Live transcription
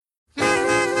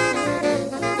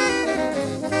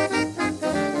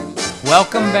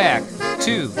Welcome back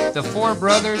to the Four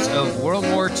Brothers of World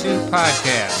War II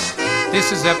podcast.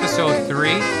 This is episode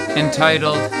 3,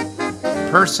 entitled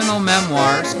Personal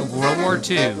Memoirs of World War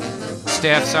II,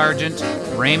 Staff Sergeant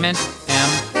Raymond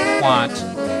M. Quant,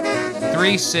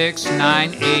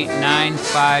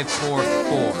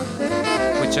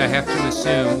 3698954, which I have to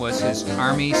assume was his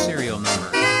Army serial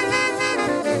number.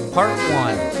 Part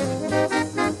 1.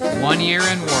 1 year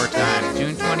in wartime,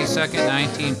 June 22nd,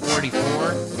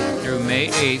 1944 through May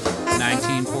 8th,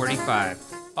 1945.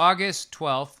 August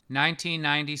 12th,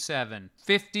 1997.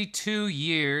 52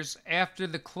 years after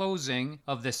the closing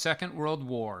of the Second World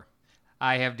War.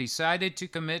 I have decided to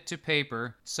commit to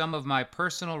paper some of my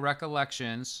personal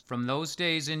recollections from those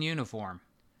days in uniform.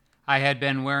 I had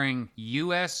been wearing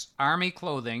U.S. Army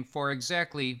clothing for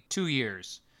exactly 2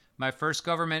 years. My first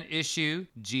government issue,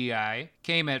 GI,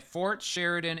 came at Fort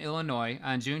Sheridan, Illinois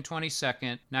on June 22,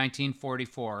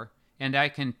 1944, and I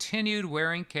continued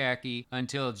wearing khaki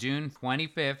until June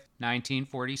 25,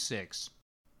 1946.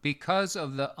 Because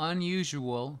of the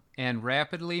unusual and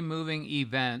rapidly moving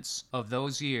events of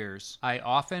those years, I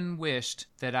often wished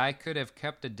that I could have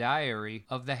kept a diary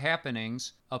of the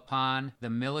happenings upon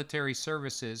the military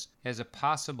services as a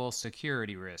possible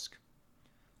security risk.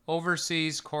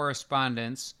 Overseas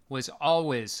correspondence was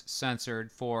always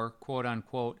censored for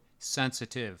quote-unquote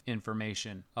sensitive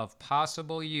information of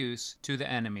possible use to the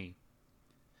enemy.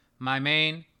 My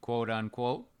main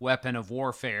quote-unquote weapon of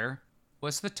warfare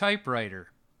was the typewriter.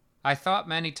 I thought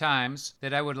many times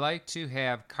that I would like to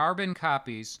have carbon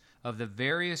copies of the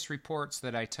various reports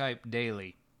that I typed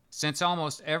daily. Since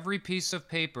almost every piece of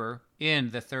paper in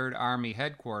the 3rd Army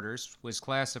headquarters was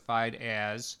classified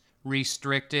as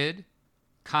restricted,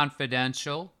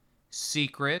 confidential,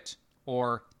 secret,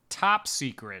 or top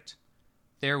secret,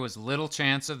 there was little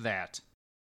chance of that.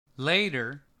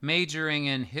 Later, majoring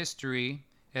in history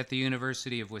at the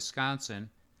University of Wisconsin,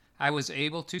 I was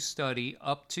able to study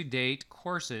up-to-date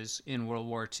courses in World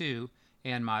War II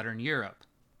and modern Europe.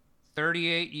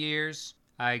 38 years,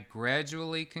 I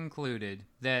gradually concluded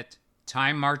that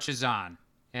time marches on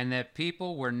and that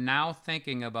people were now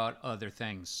thinking about other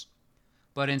things.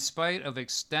 But in spite of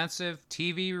extensive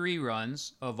TV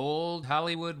reruns of old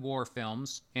Hollywood war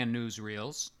films and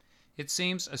newsreels, it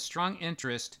seems a strong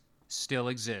interest still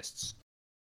exists.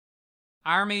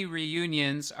 Army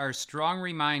reunions are strong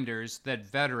reminders that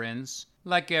veterans,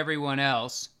 like everyone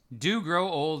else, do grow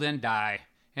old and die,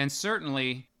 and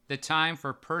certainly the time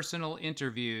for personal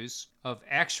interviews of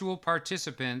actual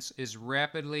participants is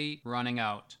rapidly running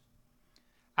out.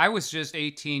 I was just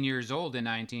 18 years old in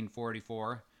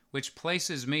 1944, which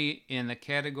places me in the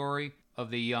category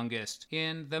of the youngest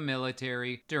in the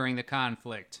military during the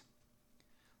conflict.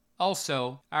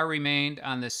 Also, I remained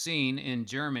on the scene in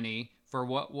Germany for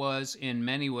what was in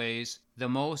many ways the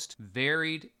most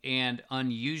varied and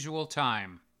unusual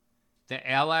time, the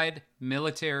Allied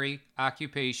military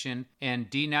occupation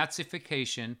and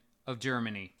denazification of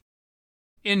Germany.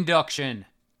 Induction,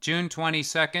 June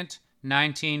 22,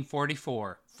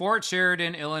 1944. Fort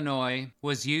Sheridan, Illinois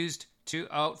was used to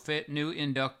outfit new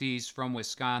inductees from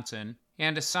Wisconsin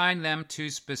and assign them to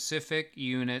specific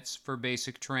units for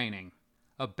basic training.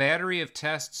 A battery of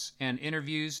tests and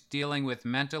interviews dealing with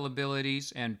mental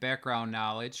abilities and background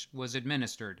knowledge was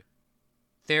administered.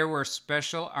 There were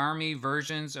special Army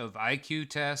versions of IQ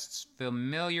tests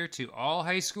familiar to all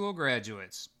high school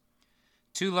graduates.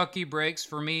 2 lucky breaks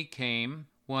for me came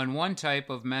when one type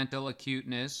of mental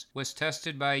acuteness was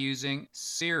tested by using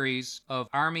series of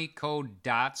Army code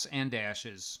dots and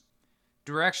dashes.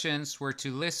 Directions were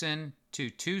to listen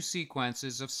to 2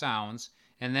 sequences of sounds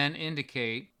and then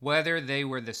indicate whether they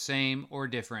were the same or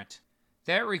different.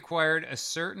 That required a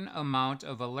certain amount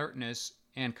of alertness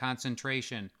and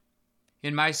concentration.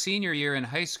 In my senior year in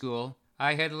high school,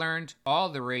 I had learned all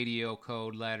the radio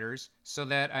code letters so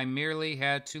that I merely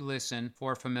had to listen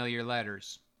for familiar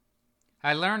letters.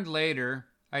 I learned later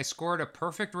I scored a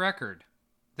perfect record.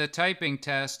 The typing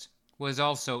test was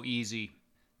also easy.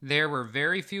 There were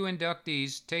very few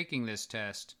inductees taking this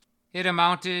test. It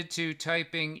amounted to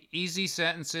typing easy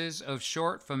sentences of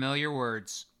short, familiar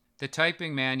words. The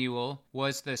typing manual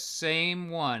was the same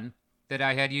one that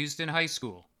I had used in high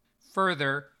school.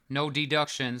 Further, no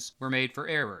deductions were made for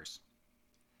errors.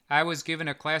 I was given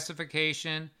a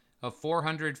classification of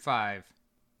 405,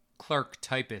 clerk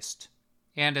typist,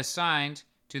 and assigned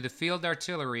to the Field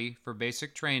Artillery for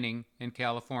basic training in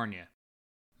California.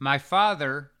 My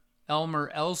father,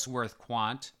 Elmer Ellsworth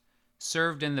Quant,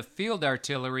 served in the Field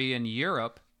Artillery in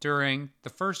Europe during the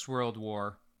First World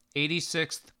War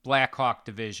 86th Black Hawk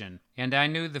Division, and I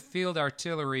knew the field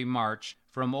artillery march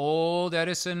from old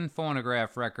Edison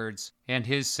phonograph records and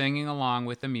his singing along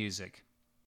with the music.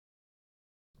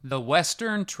 The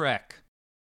Western Trek.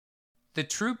 The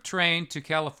troop train to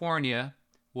California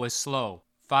was slow,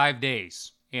 5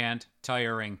 days, and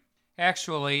tiring.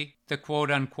 Actually, the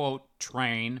quote-unquote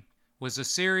train was a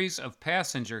series of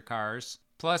passenger cars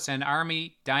plus an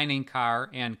Army dining car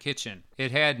and kitchen.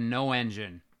 It had no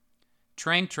engine.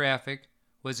 Train traffic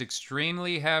was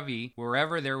extremely heavy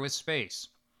wherever there was space.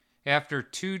 After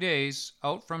 2 days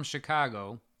out from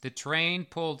Chicago, the train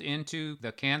pulled into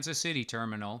the Kansas City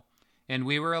terminal, and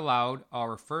we were allowed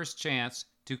our first chance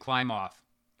to climb off.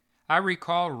 I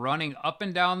recall running up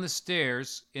and down the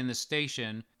stairs in the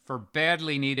station for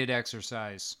badly needed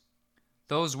exercise.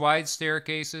 Those wide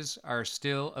staircases are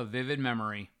still a vivid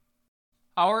memory.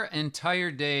 Our entire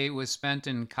day was spent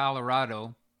in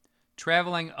Colorado,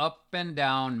 traveling up and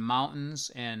down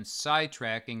mountains and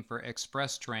sidetracking for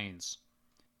express trains.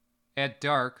 At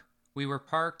dark, we were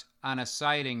parked on a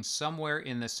siding somewhere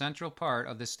in the central part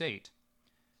of the state.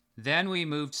 Then we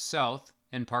moved south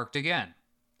and parked again.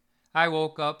 I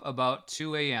woke up about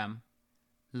 2 a.m.,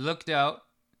 looked out,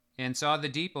 and saw the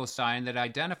depot sign that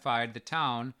identified the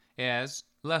town as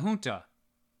La Junta.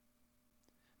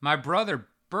 My brother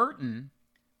Burton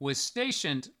was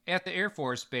stationed at the Air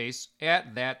Force Base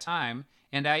at that time,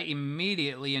 and I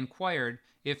immediately inquired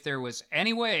if there was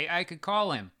any way I could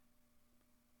call him.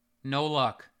 No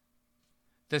luck.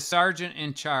 The sergeant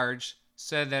in charge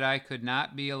said that I could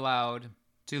not be allowed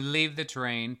to leave the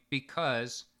train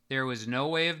because there was no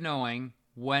way of knowing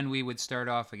when we would start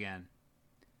off again.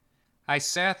 I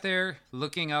sat there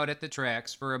looking out at the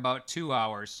tracks for about 2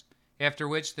 hours, after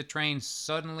which the train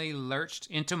suddenly lurched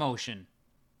into motion.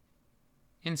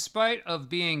 In spite of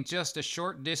being just a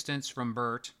short distance from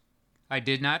Bert, I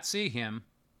did not see him.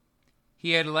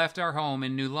 He had left our home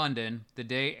in New London the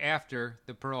day after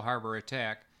the Pearl Harbor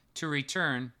attack to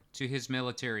return to his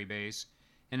military base,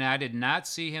 and I did not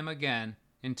see him again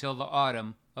until the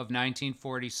autumn of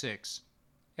 1946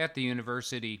 at the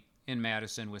university in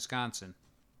Madison, Wisconsin.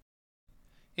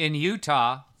 In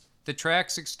Utah, the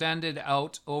tracks extended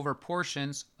out over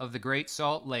portions of the Great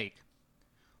Salt Lake.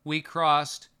 We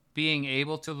crossed, being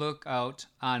able to look out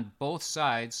on both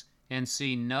sides and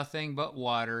see nothing but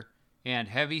water and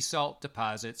heavy salt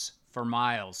deposits for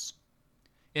miles.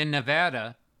 In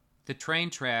Nevada, the train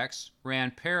tracks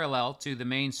ran parallel to the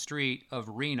main street of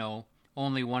Reno,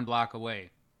 only 1 block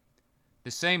away.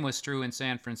 The same was true in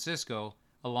San Francisco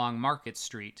along Market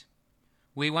Street.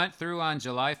 We went through on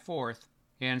July 4th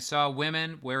and saw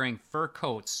women wearing fur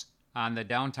coats on the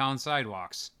downtown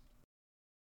sidewalks.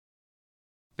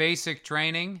 Basic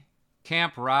training,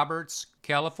 Camp Roberts,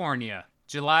 California,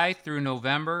 July through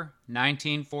November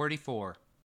 1944.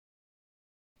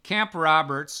 Camp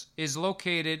Roberts is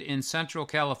located in Central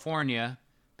California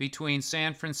between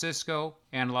San Francisco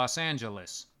and Los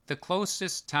Angeles. The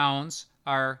closest towns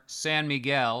are San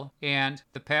Miguel and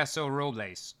the Paso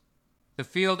Robles. The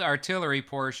field artillery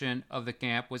portion of the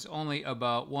camp was only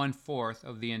about 1/4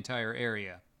 of the entire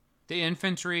area. The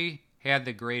infantry had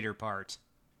the greater part.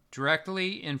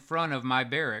 Directly in front of my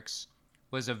barracks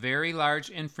was a very large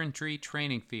infantry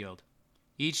training field.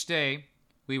 Each day,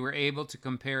 we were able to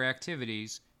compare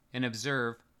activities and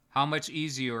observe how much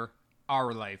easier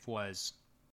our life was.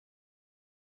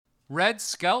 Red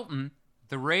Skelton,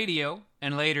 the radio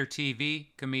and later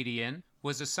TV comedian,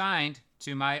 was assigned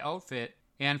to my outfit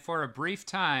and for a brief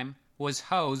time was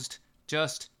housed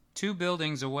just 2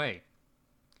 buildings away.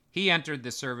 He entered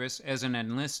the service as an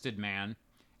enlisted man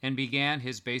and began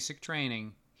his basic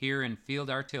training here in field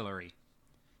artillery.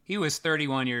 He was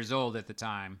 31 years old at the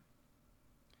time.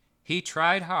 He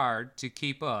tried hard to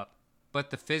keep up, but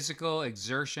the physical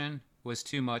exertion was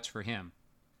too much for him.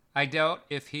 I doubt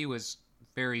if he was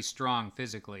very strong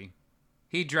physically.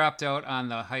 He dropped out on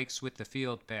the hikes with the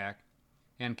field pack,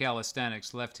 and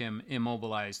calisthenics left him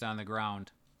immobilized on the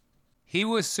ground. He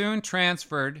was soon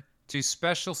transferred to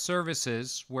special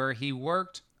services where he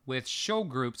worked with show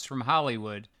groups from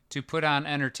Hollywood to put on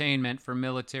entertainment for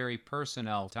military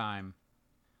personnel time.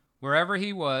 Wherever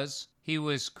he was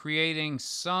creating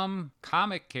some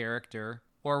comic character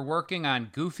or working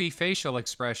on goofy facial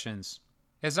expressions.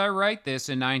 As I write this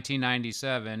in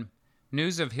 1997,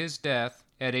 news of his death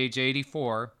at age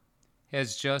 84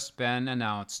 has just been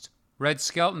announced. Red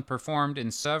Skelton performed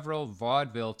in several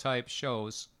vaudeville-type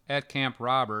shows at Camp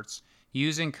Roberts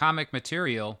using comic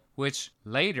material, which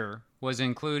later was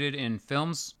included in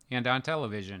films and on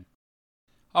television.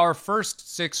 Our first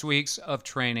 6 weeks of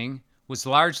training was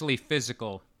largely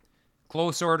physical,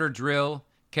 close order drill,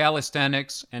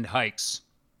 calisthenics, and hikes.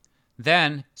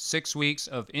 Then 6 weeks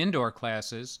of indoor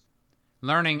classes.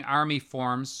 Learning Army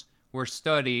forms were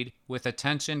studied with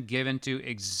attention given to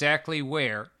exactly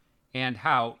where and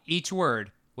how each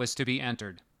word was to be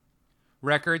entered.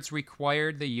 Records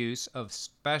required the use of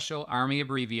special Army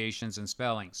abbreviations and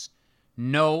spellings.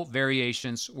 No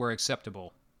variations were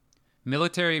acceptable.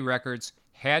 Military records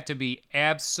had to be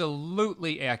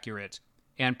absolutely accurate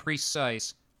and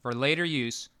precise for later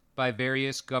use by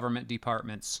various government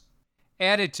departments.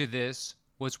 Added to this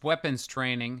was weapons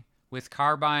training with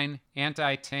carbine,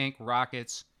 anti-tank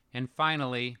rockets, and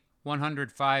finally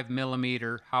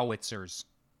 105mm howitzers.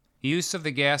 Use of the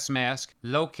gas mask,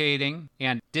 locating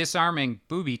and disarming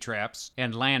booby traps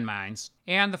and landmines,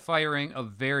 and the firing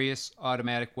of various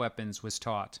automatic weapons was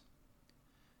taught.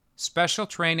 Special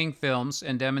training films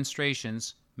and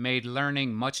demonstrations made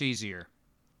learning much easier.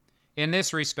 In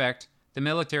this respect, the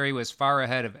military was far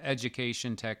ahead of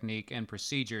education technique and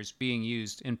procedures being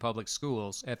used in public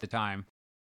schools at the time.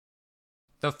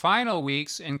 The final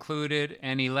weeks included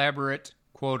an elaborate,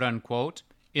 quote-unquote,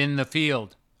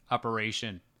 in-the-field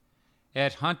operation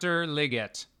at Hunter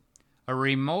Liggett, a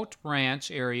remote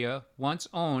ranch area once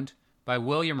owned by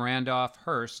William Randolph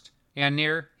Hearst and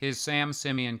near his Sam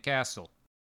Simeon Castle.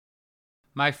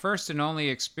 My first and only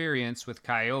experience with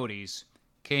coyotes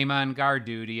came on guard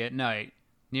duty at night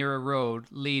near a road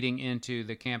leading into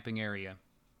the camping area.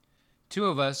 2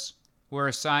 of us were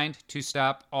assigned to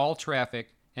stop all traffic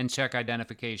and check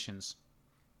identifications.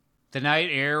 The night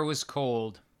air was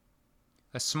cold.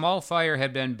 A small fire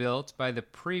had been built by the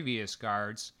previous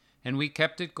guards, and we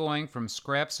kept it going from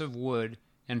scraps of wood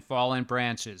and fallen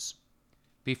branches.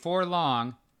 Before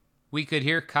long, we could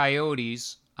hear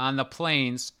coyotes on the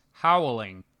plains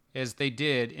howling as they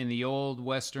did in the old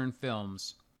Western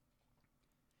films.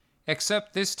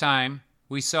 Except this time,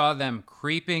 we saw them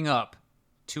creeping up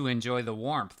to enjoy the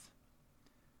warmth.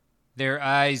 Their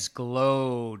eyes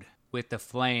glowed with the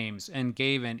flames and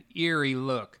gave an eerie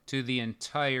look to the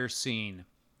entire scene.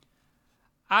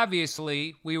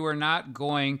 Obviously, we were not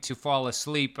going to fall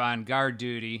asleep on guard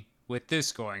duty with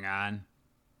this going on.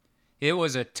 It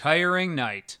was a tiring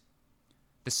night.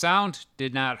 The sound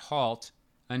did not halt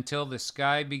until the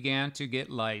sky began to get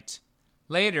light.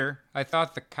 Later, I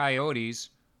thought the coyotes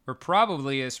were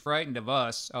probably as frightened of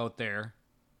us out there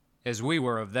as we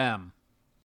were of them.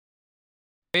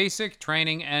 Basic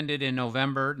training ended in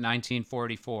November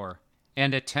 1944,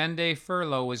 and a 10-day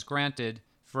furlough was granted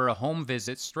for a home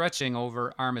visit stretching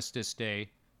over Armistice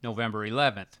Day, November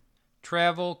 11th.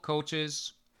 Travel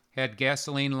coaches had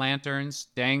gasoline lanterns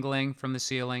dangling from the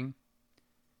ceiling.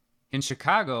 In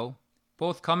Chicago,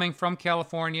 both coming from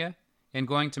California and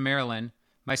going to Maryland,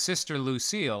 my sister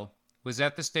Lucille was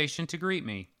at the station to greet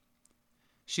me.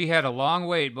 She had a long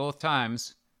wait both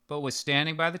times, but was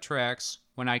standing by the tracks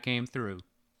when I came through.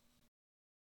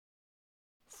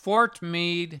 Fort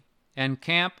Meade and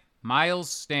Camp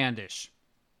Miles Standish,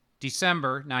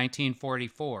 December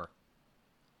 1944.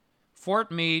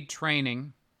 Fort Meade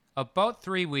training, about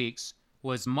 3 weeks,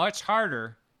 was much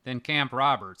harder than Camp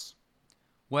Roberts.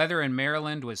 Weather in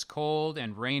Maryland was cold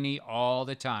and rainy all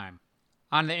the time.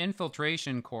 On the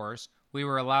infiltration course, we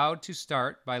were allowed to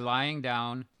start by lying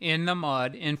down in the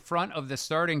mud in front of the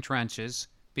starting trenches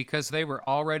because they were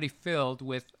already filled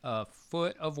with a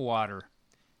foot of water.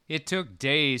 It took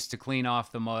days to clean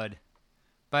off the mud.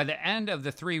 By the end of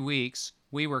the 3 weeks,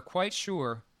 we were quite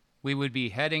sure we would be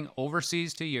heading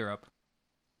overseas to Europe,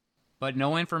 but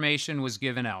no information was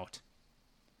given out.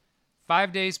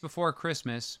 5 days before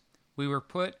Christmas, we were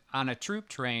put on a troop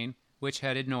train which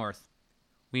headed north.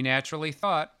 We naturally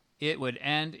thought it would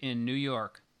end in New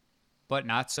York, but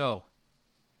not so.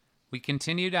 We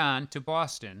continued on to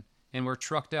Boston and were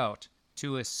trucked out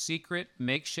to a secret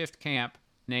makeshift camp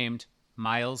named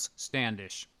Miles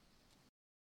Standish.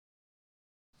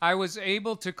 I was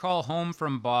able to call home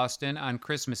from Boston on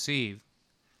Christmas Eve.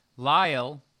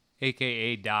 Lyle,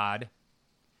 aka Dodd,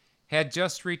 had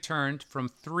just returned from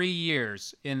 3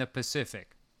 years in the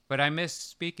Pacific, but I missed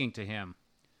speaking to him.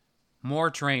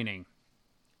 More training.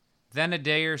 Then a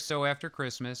day or so after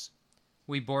Christmas,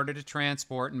 we boarded a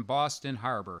transport in Boston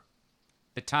Harbor.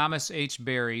 The Thomas H.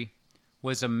 Berry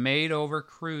was a made-over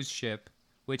cruise ship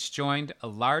which joined a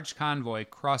large convoy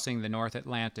crossing the North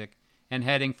Atlantic and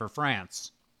heading for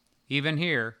France. Even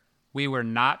here, we were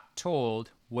not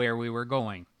told where we were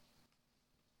going.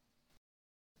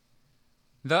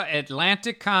 The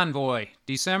Atlantic Convoy,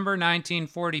 December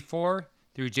 1944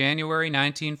 through January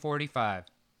 1945.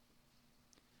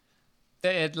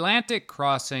 The Atlantic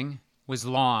crossing was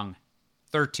long,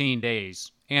 13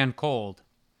 days, and cold.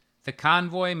 The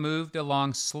convoy moved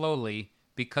along slowly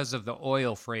because of the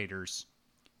oil freighters.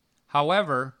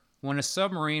 However, when a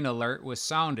submarine alert was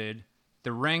sounded,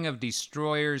 the ring of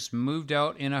destroyers moved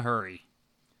out in a hurry.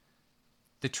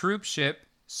 The troop ship,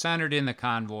 centered in the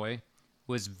convoy,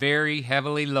 was very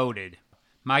heavily loaded.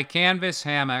 My canvas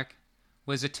hammock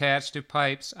was attached to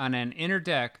pipes on an inner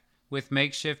deck with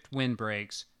makeshift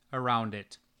windbreaks around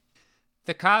it.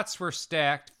 The cots were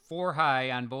stacked 4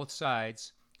 high on both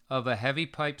sides of a heavy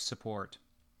pipe support.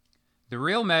 The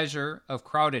real measure of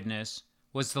crowdedness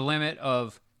was the limit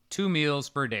of 2 meals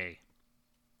per day.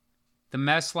 The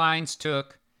mess lines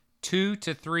took 2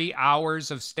 to 3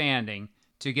 hours of standing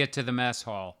to get to the mess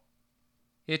hall.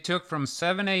 It took from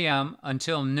 7 a.m.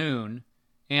 until noon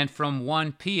and from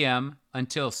 1 p.m.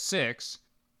 until 6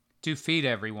 to feed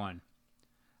everyone.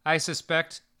 I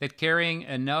suspect that carrying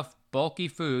enough bulky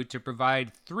food to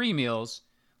provide 3 meals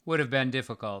would have been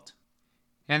difficult,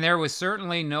 and there was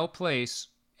certainly no place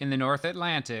in the North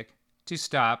Atlantic to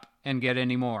stop and get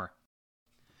any more.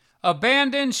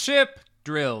 Abandon ship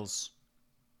drills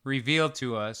revealed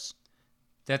to us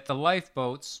that the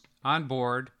lifeboats on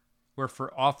board were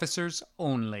for officers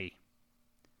only.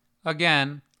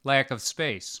 Again, lack of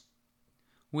space.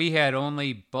 We had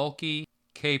only bulky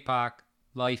kapok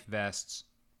life vests,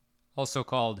 also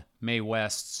called Mae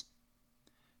Wests,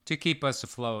 to keep us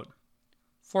afloat.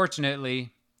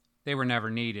 Fortunately, they were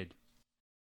never needed.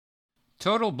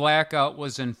 Total blackout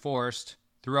was enforced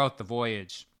throughout the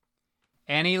voyage.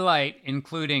 Any light,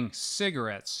 including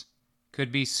cigarettes,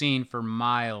 could be seen for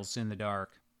miles in the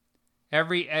dark.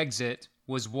 Every exit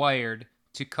was wired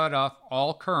to cut off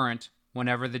all current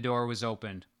whenever the door was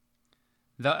opened.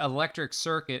 The electric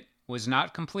circuit was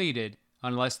not completed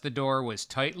unless the door was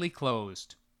tightly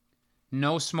closed.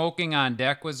 No smoking on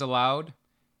deck was allowed,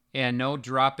 and no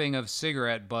dropping of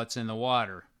cigarette butts in the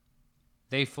water.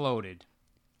 They floated,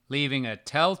 leaving a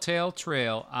telltale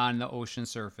trail on the ocean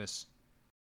surface.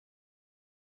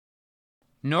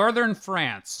 Northern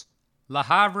France, Le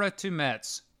Havre to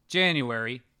Metz,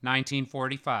 January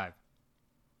 1945.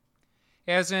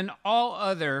 As in all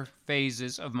other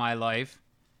phases of my life,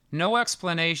 no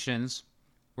explanations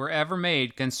were ever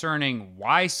made concerning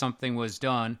why something was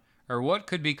done or what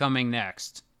could be coming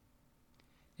next.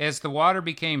 As the water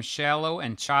became shallow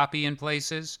and choppy in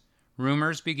places,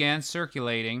 rumors began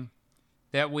circulating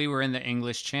that we were in the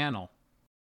English Channel.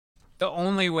 The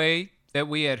only way that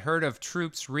we had heard of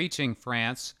troops reaching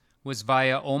France was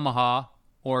via Omaha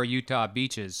or Utah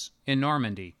beaches in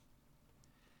Normandy.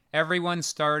 Everyone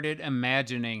started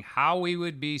imagining how we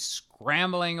would be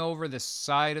scrambling over the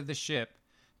side of the ship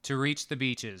to reach the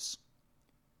beaches.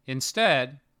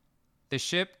 Instead, the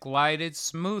ship glided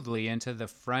smoothly into the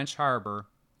French harbor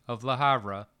of Le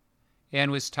Havre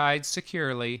and was tied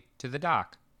securely to the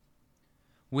dock.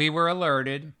 We were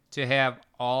alerted to have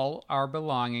all our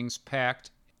belongings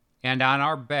packed and on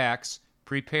our backs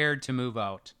prepared to move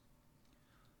out.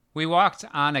 We walked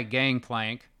on a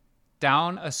gangplank,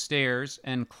 down a stairs,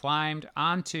 and climbed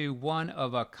onto one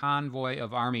of a convoy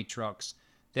of army trucks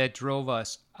that drove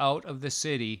us out of the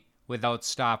city without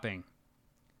stopping.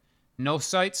 No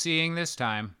sightseeing this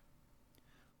time.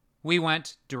 We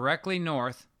went directly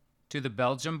north to the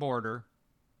Belgium border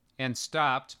and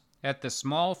stopped at the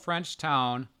small French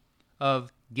town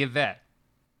of Givet.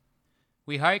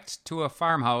 We hiked to a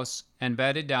farmhouse and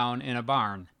bedded down in a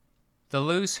barn. The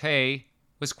loose hay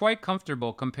was quite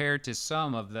comfortable compared to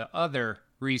some of the other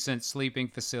recent sleeping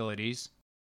facilities.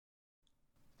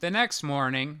 The next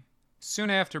morning,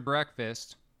 soon after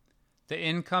breakfast, the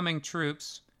incoming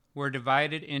troops were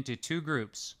divided into 2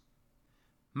 groups.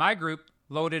 My group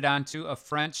loaded onto a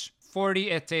French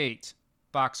 40-8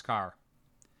 boxcar.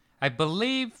 I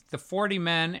believe the 40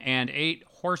 men and 8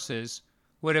 horses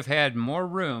would have had more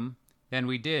room than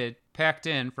we did packed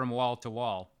in from wall to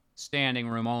wall, standing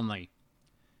room only.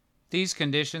 These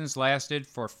conditions lasted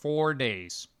for 4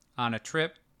 days, on a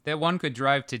trip that one could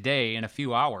drive today in a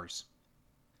few hours.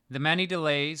 The many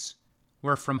delays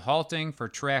were from halting for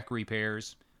track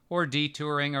repairs or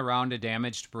detouring around a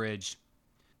damaged bridge.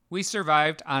 We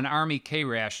survived on Army K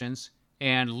rations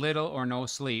and little or no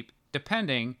sleep,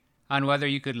 depending on whether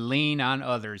you could lean on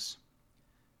others.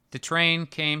 The train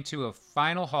came to a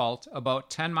final halt about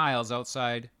 10 miles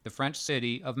outside the French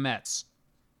city of Metz.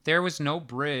 There was no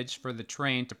bridge for the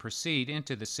train to proceed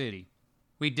into the city.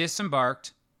 We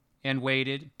disembarked and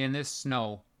waited in the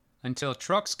snow until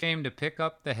trucks came to pick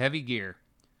up the heavy gear.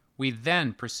 We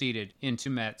then proceeded into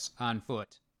Metz on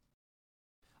foot.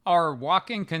 Our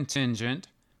walking contingent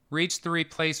reached the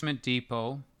replacement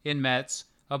depot in Metz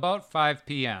about 5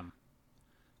 p.m.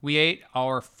 We ate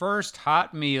our first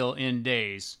hot meal in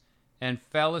days and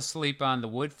fell asleep on the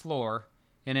wood floor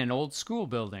in an old school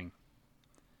building.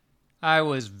 I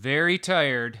was very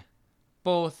tired,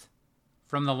 both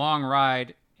from the long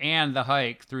ride and the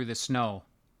hike through the snow.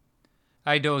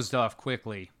 I dozed off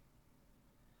quickly.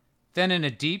 Then in a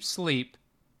deep sleep,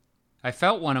 I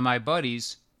felt one of my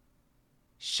buddies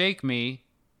shake me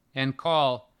and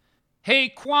call, "Hey,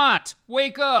 Quant,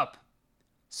 wake up!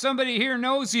 Somebody here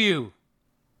knows you!"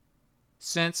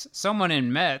 Since someone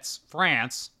in Metz,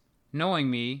 France,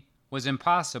 knowing me was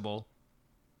impossible,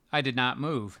 I did not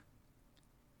move.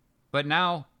 But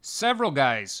now several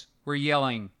guys were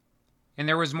yelling, and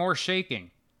there was more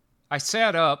shaking. I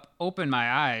sat up, opened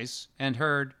my eyes, and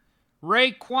heard,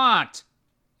 "Ray Quant!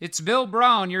 It's Bill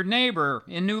Brown, your neighbor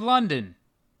in New London."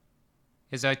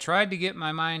 As I tried to get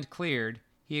my mind cleared,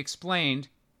 he explained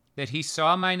that he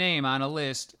saw my name on a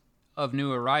list of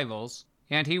new arrivals,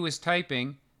 and he was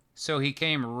typing, so he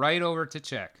came right over to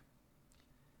check.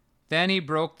 Then he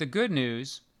broke the good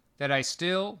news that I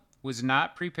still was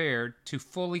not prepared to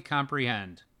fully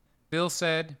comprehend. Bill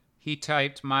said he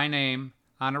typed my name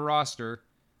on a roster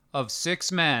of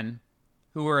 6 men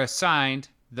who were assigned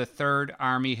the 3rd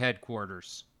Army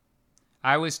Headquarters.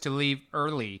 I was to leave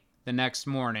early the next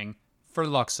morning for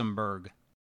Luxembourg.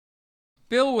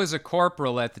 Bill was a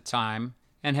corporal at the time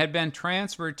and had been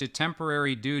transferred to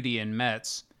temporary duty in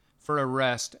Metz for a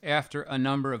rest after a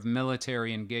number of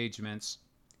military engagements,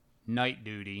 night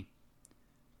duty,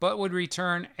 but would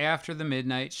return after the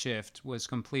midnight shift was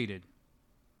completed.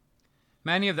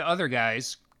 Many of the other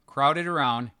guys crowded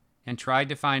around and tried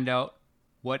to find out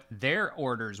what their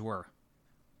orders were,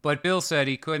 but Bill said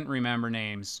he couldn't remember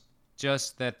names,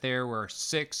 just that there were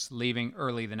 6 leaving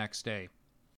early the next day.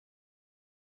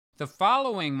 The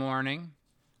following morning,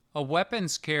 a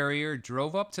weapons carrier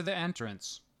drove up to the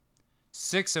entrance.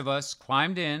 6 of us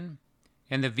climbed in,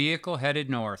 and the vehicle headed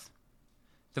north.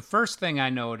 The first thing I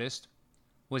noticed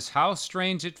was how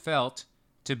strange it felt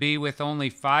to be with only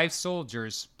 5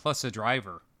 soldiers plus a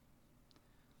driver.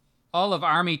 All of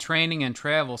Army training and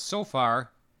travel so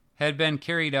far had been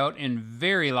carried out in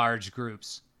very large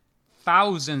groups,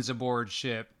 thousands aboard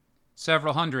ship,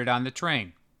 several hundred on the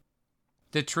train.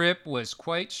 The trip was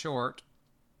quite short,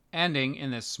 ending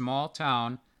in the small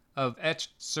town of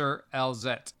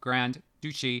Esch-sur-Alzette, Grand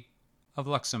Duchy of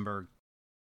Luxembourg.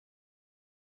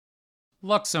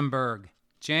 Luxembourg,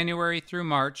 January through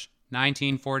March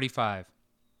 1945.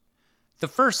 The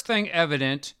first thing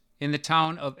evident in the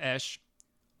town of Esch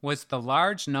was the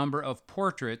large number of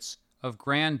portraits of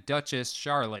Grand Duchess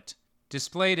Charlotte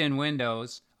displayed in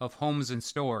windows of homes and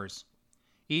stores.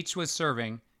 Each was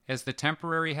serving as the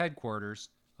temporary headquarters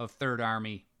of 3rd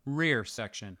Army Rear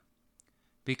Section.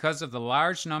 Because of the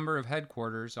large number of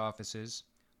headquarters offices,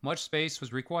 much space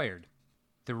was required.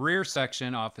 The Rear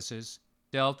Section offices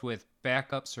dealt with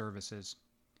backup services.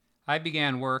 I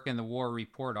began work in the War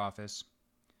Report Office,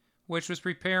 which was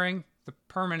preparing the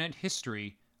permanent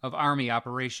history of Army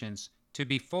operations to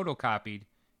be photocopied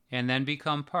and then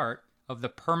become part of the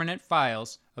permanent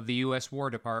files of the U.S. War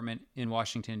Department in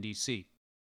Washington, D.C.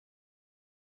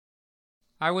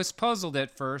 I was puzzled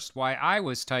at first why I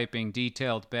was typing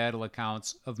detailed battle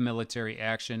accounts of military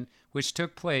action which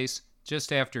took place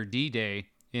just after D-Day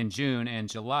in June and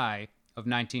July of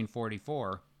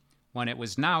 1944, when it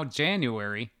was now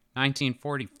January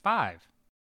 1945.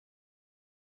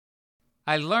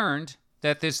 I learned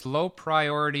that this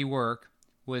low-priority work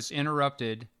was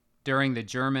interrupted during the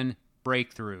German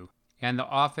breakthrough, and the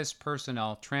office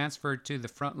personnel transferred to the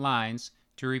front lines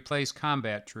to replace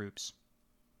combat troops.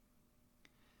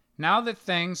 Now that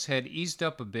things had eased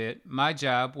up a bit, my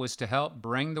job was to help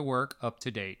bring the work up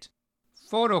to date.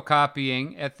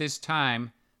 Photocopying at this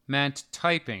time meant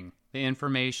typing the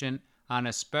information on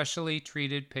a specially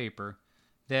treated paper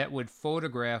that would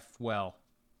photograph well.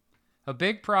 A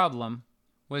big problem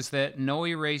was that no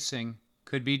erasing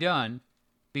could be done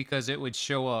because it would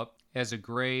show up as a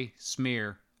gray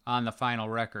smear on the final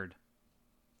record.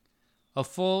 A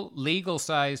full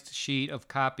legal-sized sheet of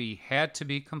copy had to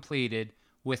be completed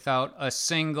without a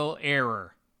single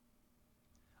error.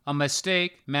 A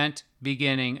mistake meant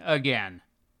beginning again,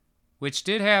 which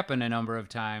did happen a number of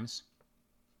times.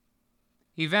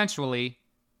 Eventually,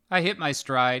 I hit my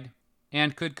stride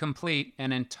and could complete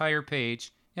an entire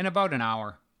page in about an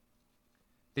hour.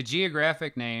 The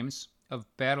geographic names of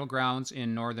battlegrounds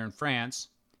in northern France,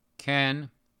 Caen,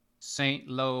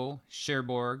 Saint-Lô,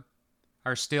 Cherbourg,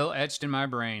 are still etched in my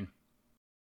brain.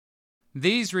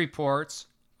 These reports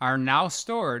are now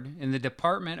stored in the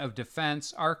Department of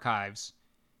Defense archives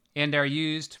and are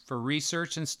used for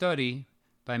research and study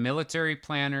by military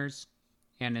planners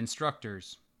and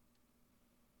instructors.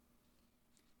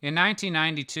 In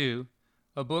 1992,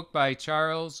 a book by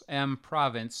Charles M.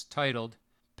 Provence titled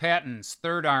Patton's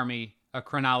Third Army, A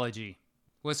Chronology,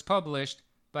 was published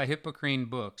by Hippocrene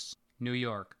Books, New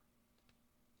York.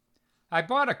 I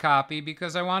bought a copy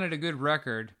because I wanted a good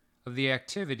record of the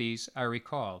activities I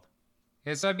recalled.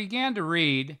 As I began to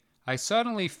read, I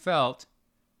suddenly felt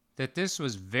that this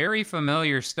was very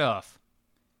familiar stuff.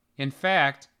 In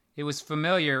fact, it was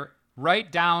familiar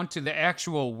right down to the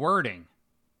actual wording.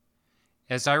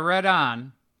 As I read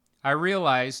on, I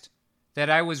realized that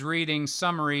I was reading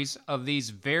summaries of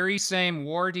these very same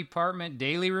War Department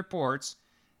daily reports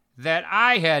that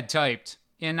I had typed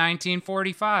in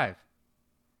 1945.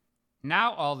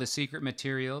 Now all the secret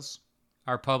materials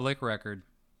are public record.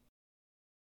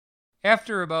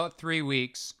 After about 3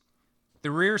 weeks,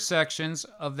 the rear sections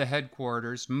of the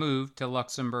headquarters moved to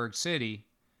Luxembourg City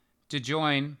to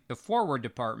join the forward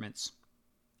departments.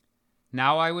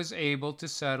 Now I was able to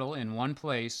settle in one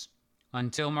place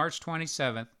until March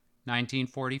 27,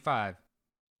 1945.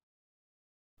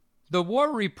 The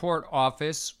War Report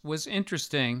Office was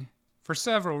interesting for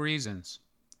several reasons.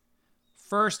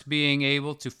 First, being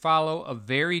able to follow a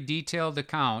very detailed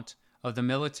account of the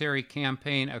military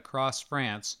campaign across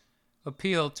France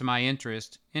appealed to my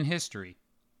interest in history.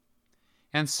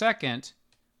 And second,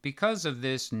 because of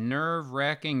this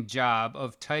nerve-wracking job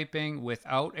of typing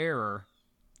without error,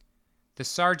 the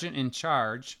sergeant in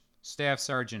charge, Staff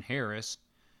Sergeant Harris,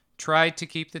 tried to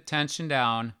keep the tension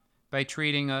down by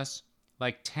treating us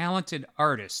like talented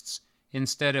artists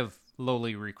instead of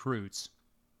lowly recruits.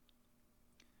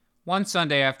 One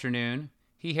Sunday afternoon,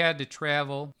 he had to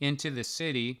travel into the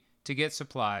city to get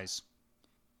supplies.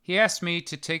 He asked me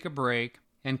to take a break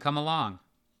and come along.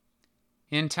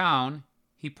 In town,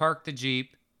 he parked the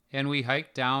Jeep and we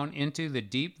hiked down into the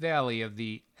deep valley of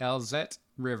the Alzette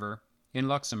River in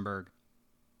Luxembourg.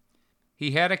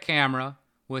 He had a camera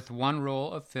with one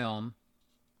roll of film,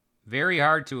 very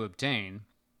hard to obtain,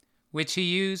 which he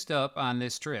used up on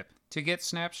this trip to get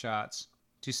snapshots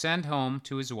to send home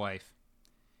to his wife.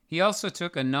 He also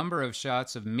took a number of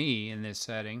shots of me in this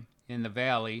setting, in the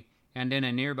valley, and in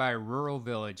a nearby rural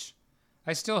village.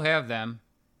 I still have them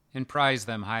and prize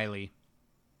them highly.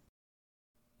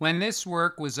 When this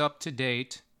work was up to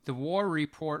date, the War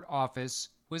Report Office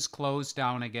was closed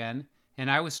down again, and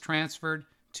I was transferred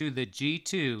to the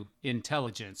G2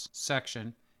 Intelligence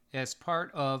section as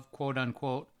part of,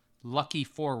 quote-unquote, Lucky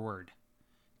Forward,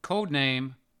 code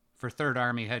name for 3rd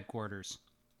Army Headquarters.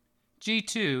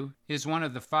 G2 is one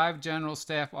of the 5 General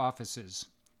Staff Offices: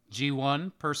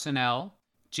 G1 Personnel,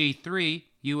 G3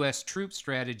 U.S. Troop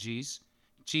Strategies,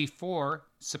 G4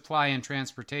 Supply and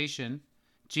Transportation,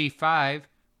 G5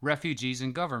 Refugees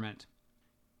and Government.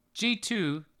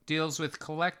 G2 deals with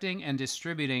collecting and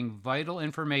distributing vital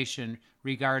information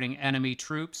regarding enemy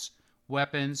troops,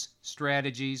 weapons,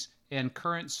 strategies, and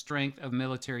current strength of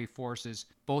military forces,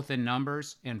 both in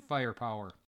numbers and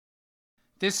firepower.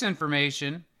 This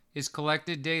information is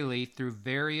collected daily through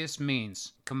various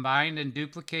means, combined and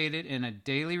duplicated in a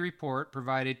daily report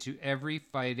provided to every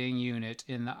fighting unit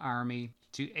in the Army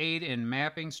to aid in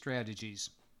mapping strategies.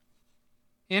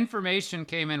 Information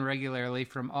came in regularly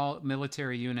from all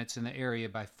military units in the area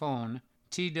by phone,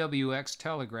 TWX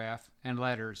telegraph, and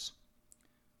letters.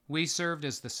 We served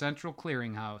as the central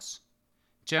clearinghouse.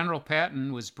 General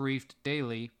Patton was briefed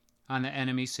daily on the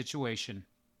enemy situation.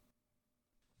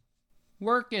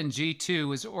 Work in G2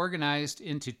 was organized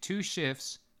into 2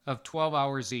 shifts of 12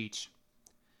 hours each.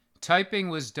 Typing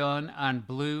was done on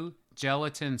blue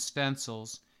gelatin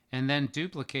stencils and then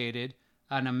duplicated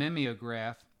on a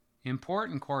mimeograph.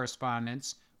 Important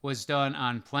correspondence was done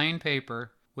on plain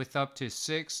paper with up to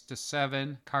 6 to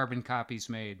 7 carbon copies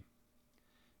made.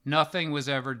 Nothing was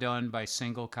ever done by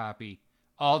single copy.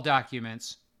 All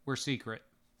documents were secret.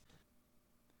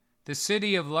 The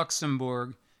city of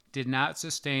Luxembourg did not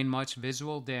sustain much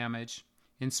visual damage,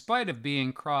 in spite of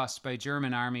being crossed by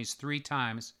German armies 3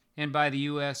 times and by the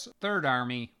U.S. Third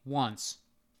Army once.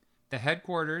 The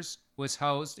headquarters was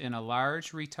housed in a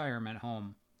large retirement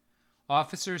home.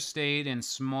 Officers stayed in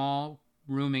small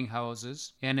rooming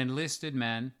houses and enlisted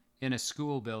men in a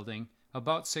school building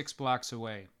about 6 blocks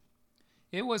away.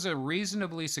 It was a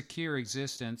reasonably secure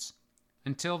existence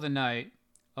until the night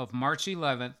of March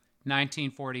 11,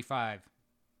 1945.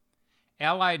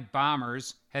 Allied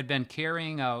bombers had been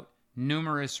carrying out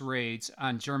numerous raids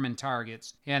on German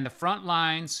targets, and the front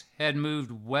lines had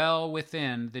moved well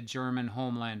within the German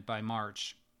homeland by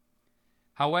March.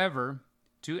 However,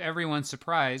 to everyone's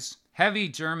surprise, heavy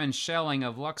German shelling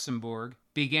of Luxembourg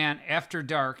began after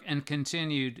dark and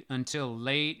continued until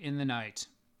late in the night.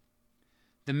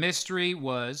 The mystery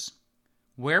was,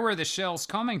 where were the shells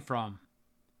coming from?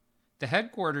 The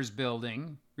headquarters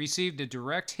building received a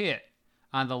direct hit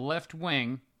on the left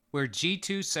wing, where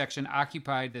G2 section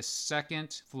occupied the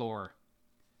 2nd floor.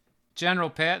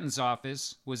 General Patton's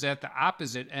office was at the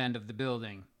opposite end of the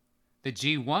building. The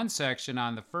G1 section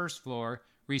on the first floor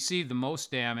received the most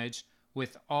damage,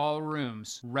 with all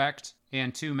rooms wrecked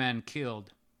and 2 men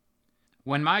killed.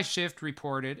 When my shift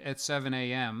reported at 7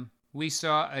 a.m., we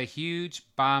saw a huge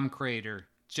bomb crater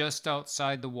just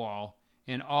outside the wall,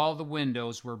 and all the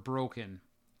windows were broken.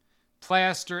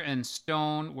 Plaster and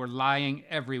stone were lying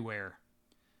everywhere.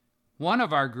 One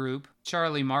of our group,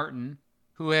 Charlie Martin,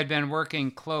 who had been working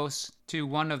close to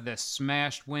one of the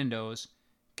smashed windows,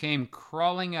 came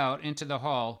crawling out into the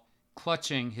hall,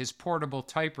 clutching his portable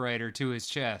typewriter to his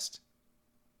chest.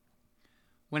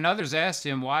 When others asked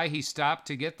him why he stopped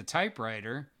to get the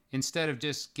typewriter instead of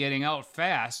just getting out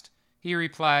fast, he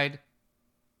replied,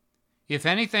 "If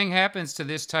anything happens to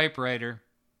this typewriter,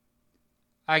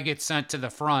 I get sent to the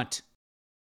front."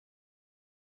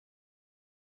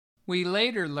 We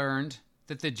later learned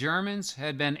that the Germans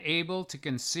had been able to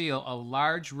conceal a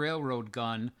large railroad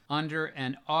gun under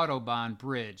an Autobahn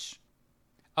bridge,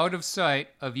 out of sight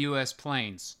of U.S.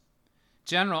 planes.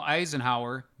 General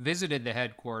Eisenhower visited the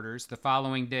headquarters the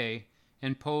following day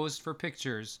and posed for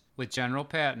pictures with General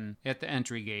Patton at the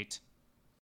entry gate.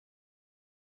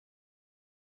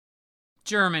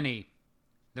 Germany,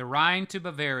 the Rhine to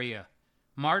Bavaria,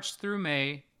 March through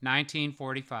May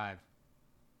 1945.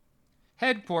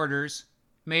 Headquarters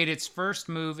made its first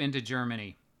move into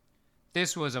Germany.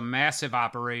 This was a massive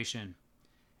operation.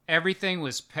 Everything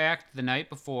was packed the night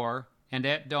before, and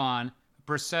at dawn, a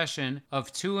procession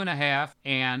of 2.5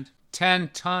 and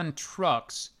 10-ton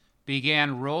trucks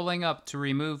began rolling up to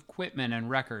remove equipment and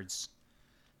records.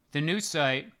 The new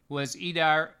site was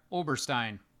Idar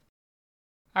Oberstein.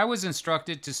 I was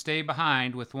instructed to stay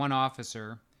behind with one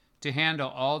officer to handle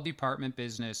all department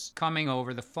business coming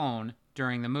over the phone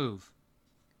during the move.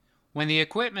 When the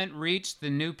equipment reached the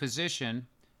new position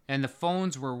and the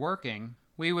phones were working,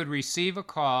 we would receive a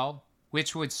call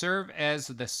which would serve as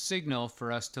the signal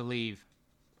for us to leave.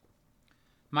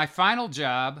 My final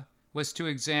job was to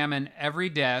examine every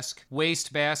desk,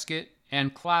 wastebasket,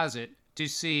 and closet to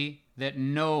see that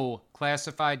no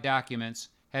classified documents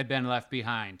had been left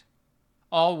behind.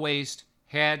 All waste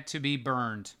had to be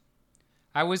burned.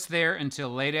 I was there until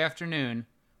late afternoon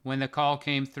when the call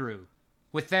came through.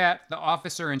 With that, the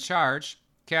officer in charge,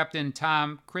 Captain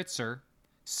Tom Kritzer,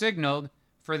 signaled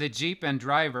for the jeep and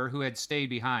driver who had stayed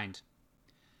behind.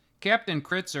 Captain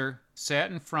Kritzer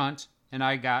sat in front and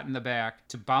I got in the back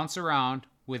to bounce around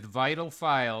with vital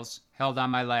files held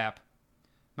on my lap.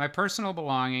 My personal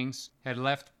belongings had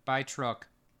left by truck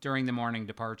during the morning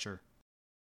departure.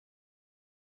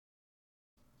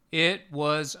 It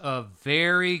was a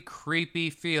very creepy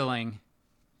feeling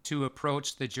to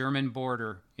approach the German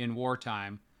border in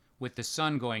wartime with the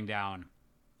sun going down.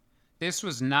 This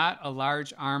was not a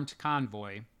large armed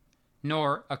convoy,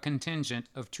 nor a contingent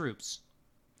of troops.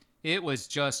 It was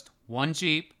just one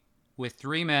jeep with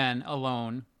 3 men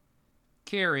alone,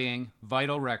 carrying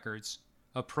vital records,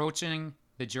 approaching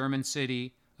the German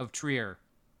city of Trier.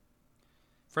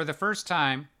 For the first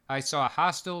time, I saw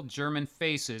hostile German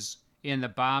faces in the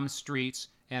bombed streets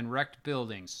and wrecked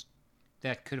buildings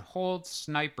that could hold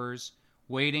snipers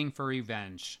waiting for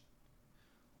revenge.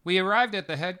 We arrived at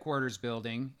the headquarters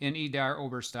building in Idar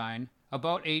Oberstein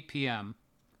about 8 p.m.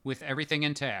 with everything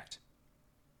intact.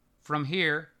 From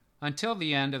here, until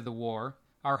the end of the war,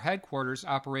 our headquarters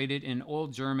operated in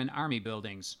old German army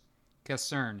buildings,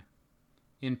 Kaserne,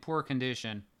 in poor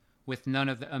condition, with none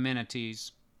of the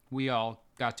amenities we all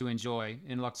got to enjoy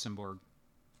in Luxembourg.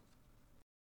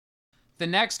 The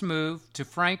next move to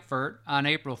Frankfurt on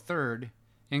April 3rd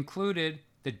included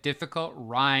the difficult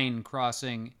Rhine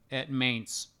crossing at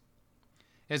Mainz.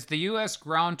 As the U.S.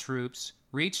 ground troops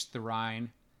reached the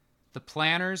Rhine, the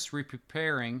planners were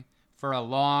preparing for a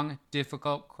long,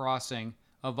 difficult crossing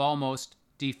of almost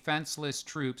defenseless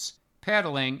troops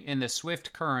paddling in the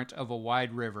swift current of a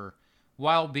wide river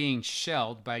while being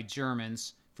shelled by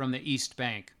Germans from the east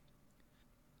bank.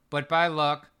 But by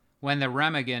luck, when the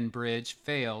Remagen Bridge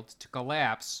failed to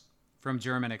collapse from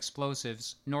German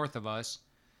explosives north of us,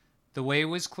 the way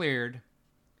was cleared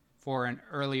for an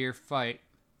earlier fight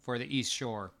for the East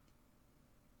Shore.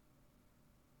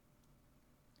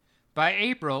 By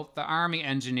April, the Army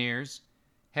engineers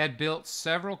had built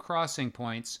several crossing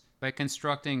points by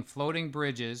constructing floating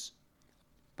bridges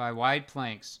by wide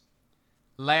planks,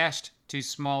 lashed to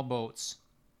small boats.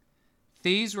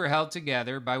 These were held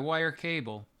together by wire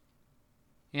cable,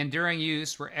 and during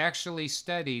use were actually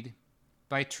steadied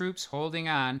by troops holding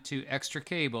on to extra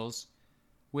cables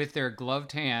with their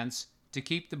gloved hands to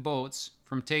keep the boats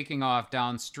from taking off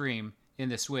downstream in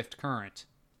the swift current.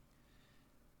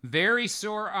 Very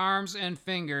sore arms and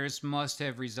fingers must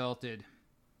have resulted.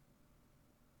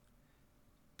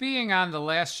 Being on the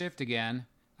last shift again,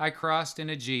 I crossed in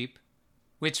a Jeep,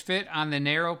 which fit on the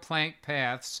narrow plank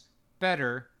paths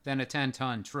better than a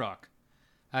 10-ton truck.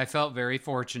 I felt very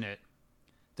fortunate.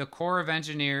 The Corps of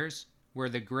Engineers were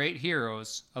the great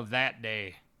heroes of that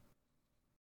day.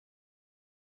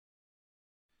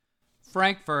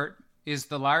 Frankfurt is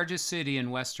the largest city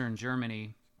in Western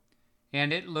Germany,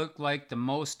 and it looked like the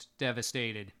most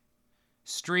devastated.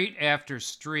 Street after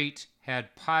street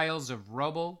had piles of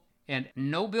rubble, and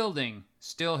no building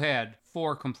still had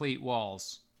 4 complete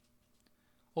walls.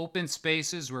 Open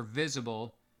spaces were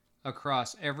visible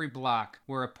across every block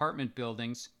where apartment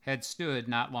buildings had stood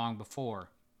not long before.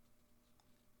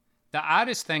 The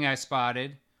oddest thing I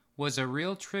spotted was a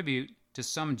real tribute to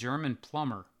some German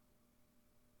plumber.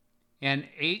 An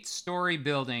 8-story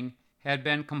building had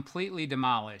been completely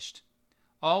demolished,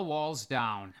 all walls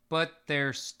down, but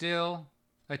they're still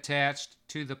attached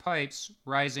to the pipes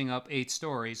rising up 8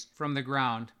 stories from the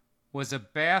ground was a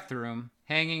bathroom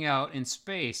hanging out in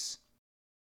space.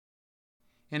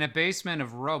 In a basement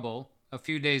of rubble, a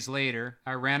few days later,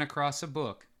 I ran across a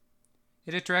book.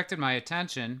 It attracted my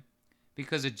attention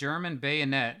because a German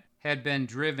bayonet had been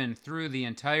driven through the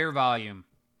entire volume.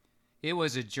 It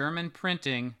was a German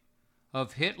printing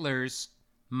of Hitler's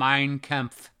Mein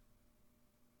Kampf.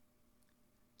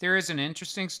 There is an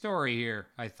interesting story here,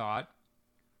 I thought,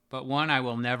 but one I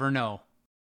will never know.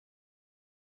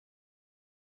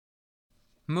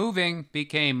 Moving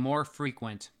became more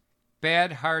frequent.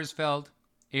 Bad Harzfeld,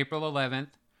 April 11th,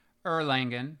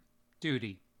 Erlangen,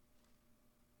 duty.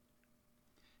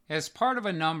 As part of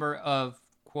a number of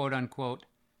quote-unquote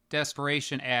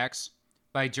desperation acts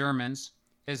by Germans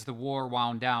as the war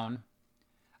wound down,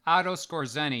 Otto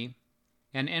Skorzeny,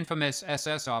 an infamous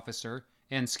SS officer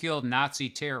and skilled Nazi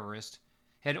terrorist,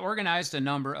 had organized a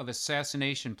number of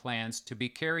assassination plans to be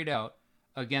carried out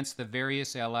against the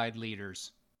various Allied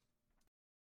leaders.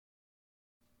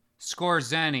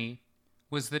 Skorzeny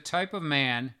was the type of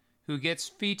man who gets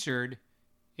featured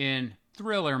in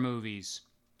thriller movies.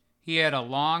 He had a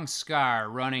long scar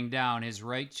running down his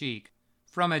right cheek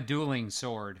from a dueling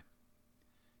sword.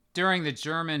 During the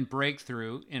German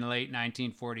breakthrough in late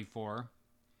 1944,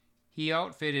 he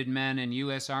outfitted men in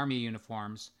U.S. Army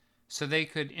uniforms so they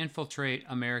could infiltrate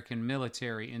American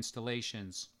military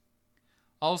installations.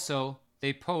 Also,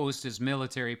 they posed as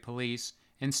military police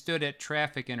and stood at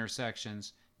traffic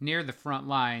intersections near the front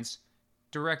lines,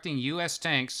 directing U.S.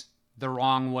 tanks the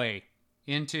wrong way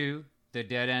into the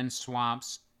dead-end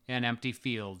swamps and empty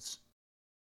fields.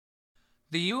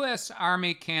 The U.S.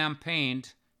 Army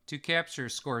campaigned to capture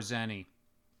Skorzeny.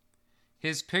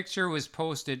 His picture was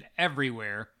posted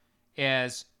everywhere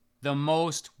as the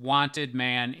most wanted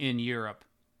man in Europe,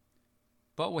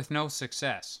 but with no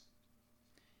success.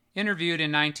 Interviewed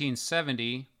in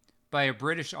 1970 by a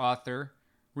British author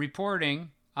reporting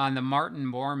on the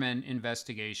Martin Borman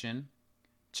investigation,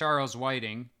 Charles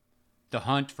Whiting, The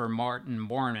Hunt for Martin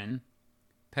Borman,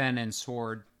 Pen and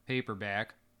Sword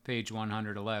paperback, page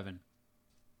 111.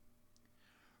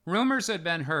 Rumors had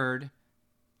been heard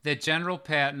that General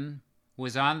Patton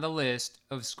was on the list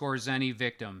of Skorzeny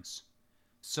victims,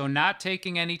 so not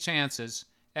taking any chances,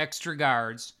 extra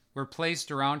guards were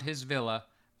placed around his villa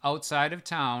outside of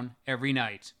town every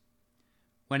night.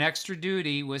 When extra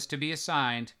duty was to be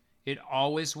assigned, it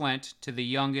always went to the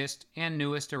youngest and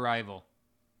newest arrival.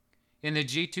 In the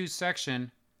G2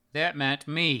 section, that meant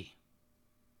me.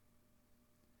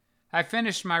 I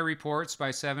finished my reports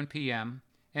by 7 p.m.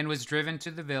 and was driven to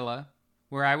the villa,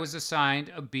 where I was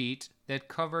assigned a beat that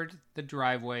covered the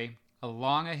driveway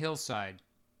along a hillside.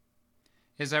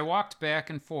 As I walked back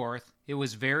and forth, it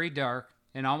was very dark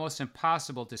and almost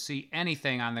impossible to see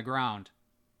anything on the ground.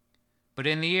 But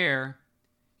in the air,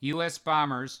 U.S.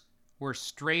 bombers were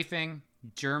strafing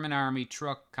German Army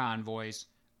truck convoys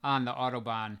on the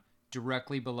Autobahn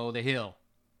directly below the hill.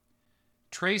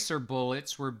 Tracer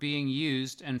bullets were being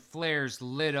used and flares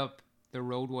lit up the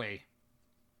roadway.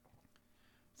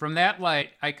 From that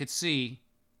light, I could see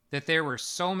that there were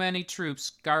so many troops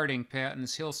guarding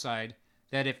Patton's hillside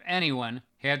that if anyone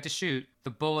had to shoot, the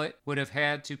bullet would have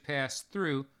had to pass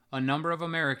through a number of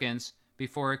Americans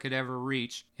before it could ever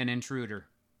reach an intruder.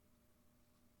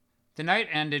 The night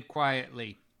ended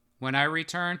quietly. When I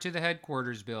returned to the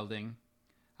headquarters building,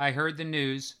 I heard the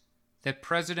news that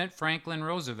President Franklin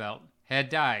Roosevelt had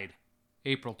died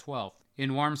April 12th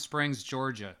in Warm Springs,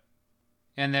 Georgia,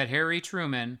 and that Harry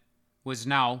Truman was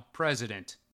now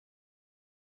president.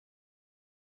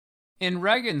 In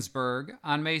Regensburg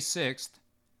on May 6th,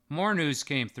 more news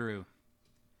came through.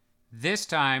 This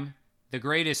time, the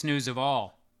greatest news of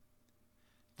all.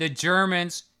 The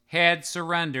Germans had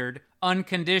surrendered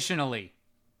unconditionally.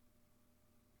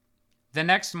 The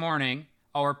next morning,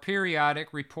 our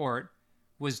periodic report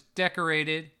was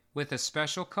decorated with a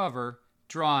special cover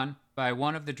drawn by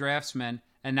one of the draftsmen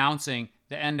announcing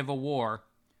the end of a war,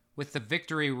 with the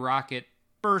victory rocket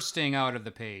bursting out of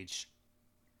the page.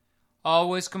 All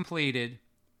was completed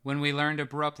when we learned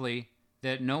abruptly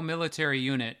that no military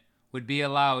unit would be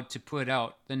allowed to put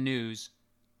out the news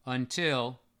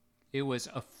until it was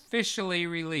officially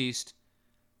released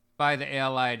by the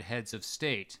Allied heads of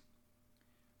state.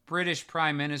 British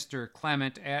Prime Minister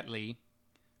Clement Attlee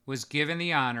was given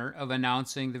the honor of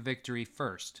announcing the victory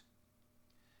first.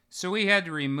 So we had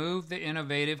to remove the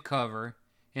innovative cover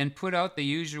and put out the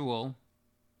usual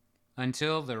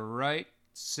until the right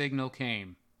signal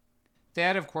came.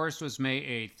 That, of course, was May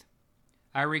 8th.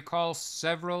 I recall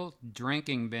several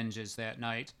drinking binges that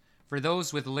night for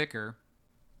those with liquor,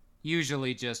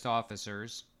 usually just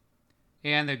officers,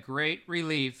 and the great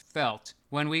relief felt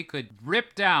when we could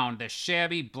rip down the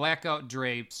shabby blackout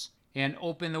drapes and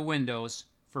open the windows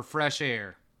for fresh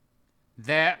air.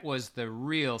 That was the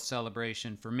real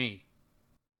celebration for me.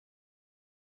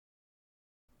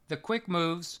 The quick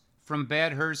moves from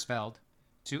Bad Hersfeld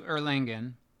to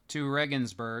Erlangen to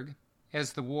Regensburg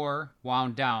as the war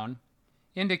wound down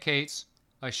indicates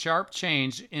a sharp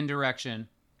change in direction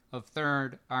of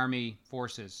Third Army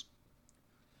forces.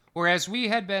 Whereas we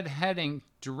had been heading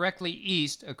directly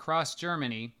east across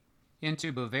Germany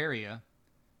into Bavaria,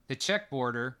 the Czech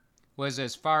border was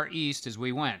as far east as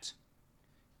we went.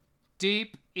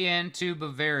 Deep into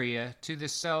Bavaria to the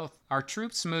south, our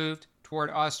troops moved toward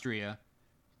Austria,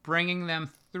 bringing them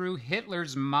through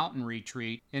Hitler's mountain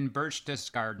retreat in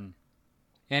Berchtesgaden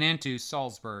and into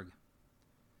Salzburg.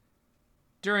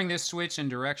 During this switch in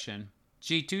direction,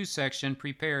 G2 section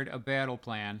prepared a battle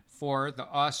plan for the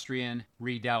Austrian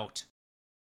redoubt,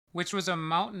 which was a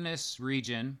mountainous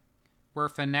region where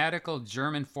fanatical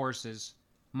German forces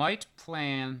might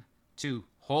plan to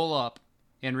hole up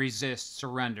and resist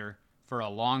surrender for a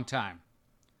long time.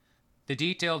 The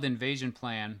detailed invasion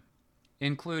plan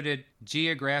included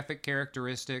geographic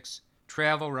characteristics,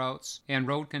 travel routes and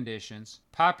road conditions,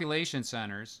 population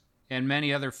centers, and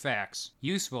many other facts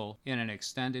useful in an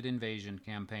extended invasion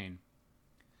campaign.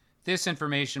 This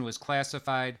information was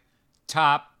classified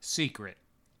top secret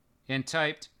and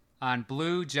typed on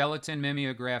blue gelatin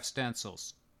mimeograph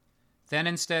stencils. Then,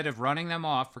 instead of running them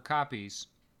off for copies,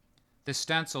 the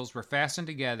stencils were fastened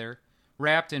together,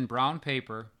 wrapped in brown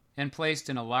paper, and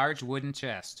placed in a large wooden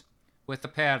chest with a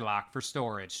padlock for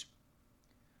storage.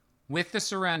 With the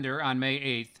surrender on May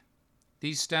 8th,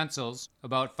 these stencils,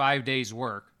 about 5 days'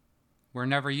 work, were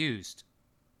never used.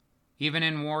 Even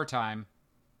in wartime,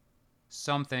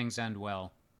 some things end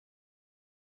well.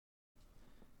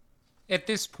 At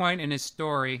this point in his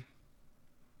story,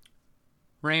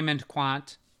 Raymond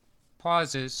Quant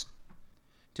pauses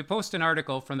to post an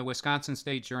article from the Wisconsin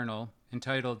State Journal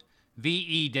entitled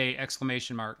VE Day!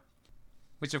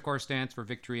 Which of course stands for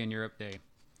Victory in Europe Day.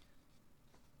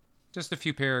 Just a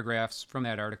few paragraphs from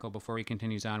that article before he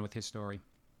continues on with his story.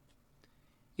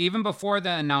 Even before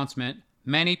the announcement,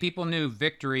 many people knew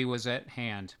victory was at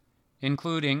hand,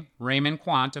 including Raymond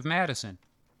Quant of Madison.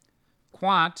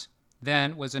 Quant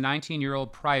then was a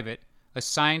 19-year-old private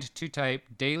assigned to type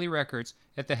daily records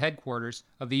at the headquarters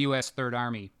of the U.S. Third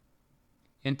Army,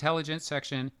 Intelligence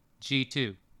Section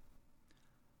G2.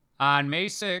 On May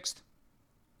 6th,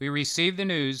 we received the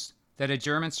news that a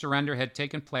German surrender had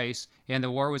taken place and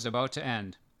the war was about to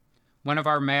end. One of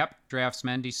our map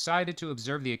draftsmen decided to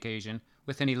observe the occasion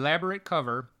with an elaborate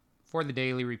cover for the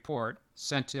daily report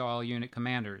sent to all unit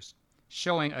commanders,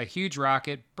 showing a huge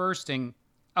rocket bursting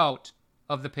out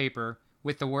of the paper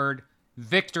with the word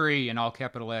 "Victory" in all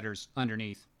capital letters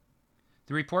underneath.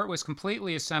 The report was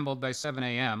completely assembled by 7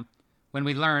 a.m. when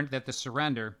we learned that the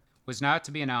surrender was not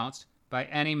to be announced by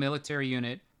any military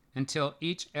unit until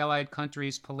each Allied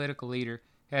country's political leader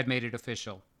had made it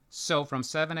official. So from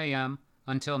 7 a.m.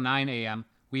 until 9 a.m.,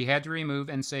 we had to remove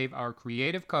and save our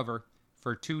creative cover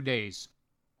for 2 days.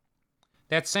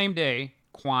 That same day,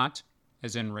 Quant,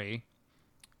 as in Ray,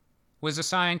 was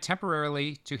assigned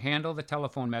temporarily to handle the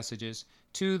telephone messages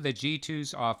to the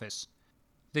G2's office.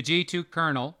 The G2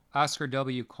 Colonel, Oscar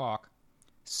W. Koch,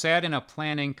 sat in a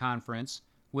planning conference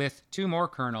with 2 more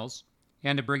colonels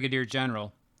and a brigadier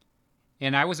general,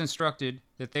 and I was instructed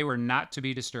that they were not to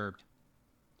be disturbed.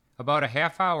 About a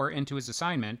half hour into his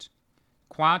assignment,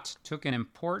 Quant took an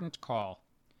important call.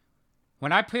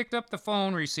 When I picked up the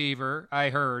phone receiver, I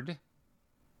heard,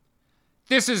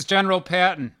 "This is General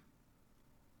Patton.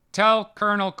 Tell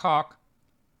Colonel Koch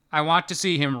I want to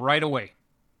see him right away."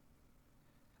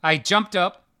 I jumped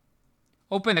up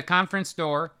opened the conference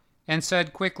door, and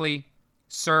said quickly,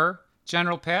 "Sir,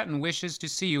 General Patton wishes to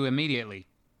see you immediately."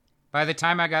 By the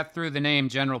time I got through the name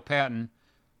General Patton,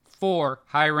 4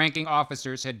 high-ranking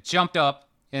officers had jumped up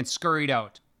and scurried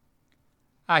out.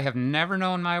 I have never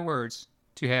known my words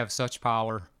to have such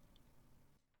power.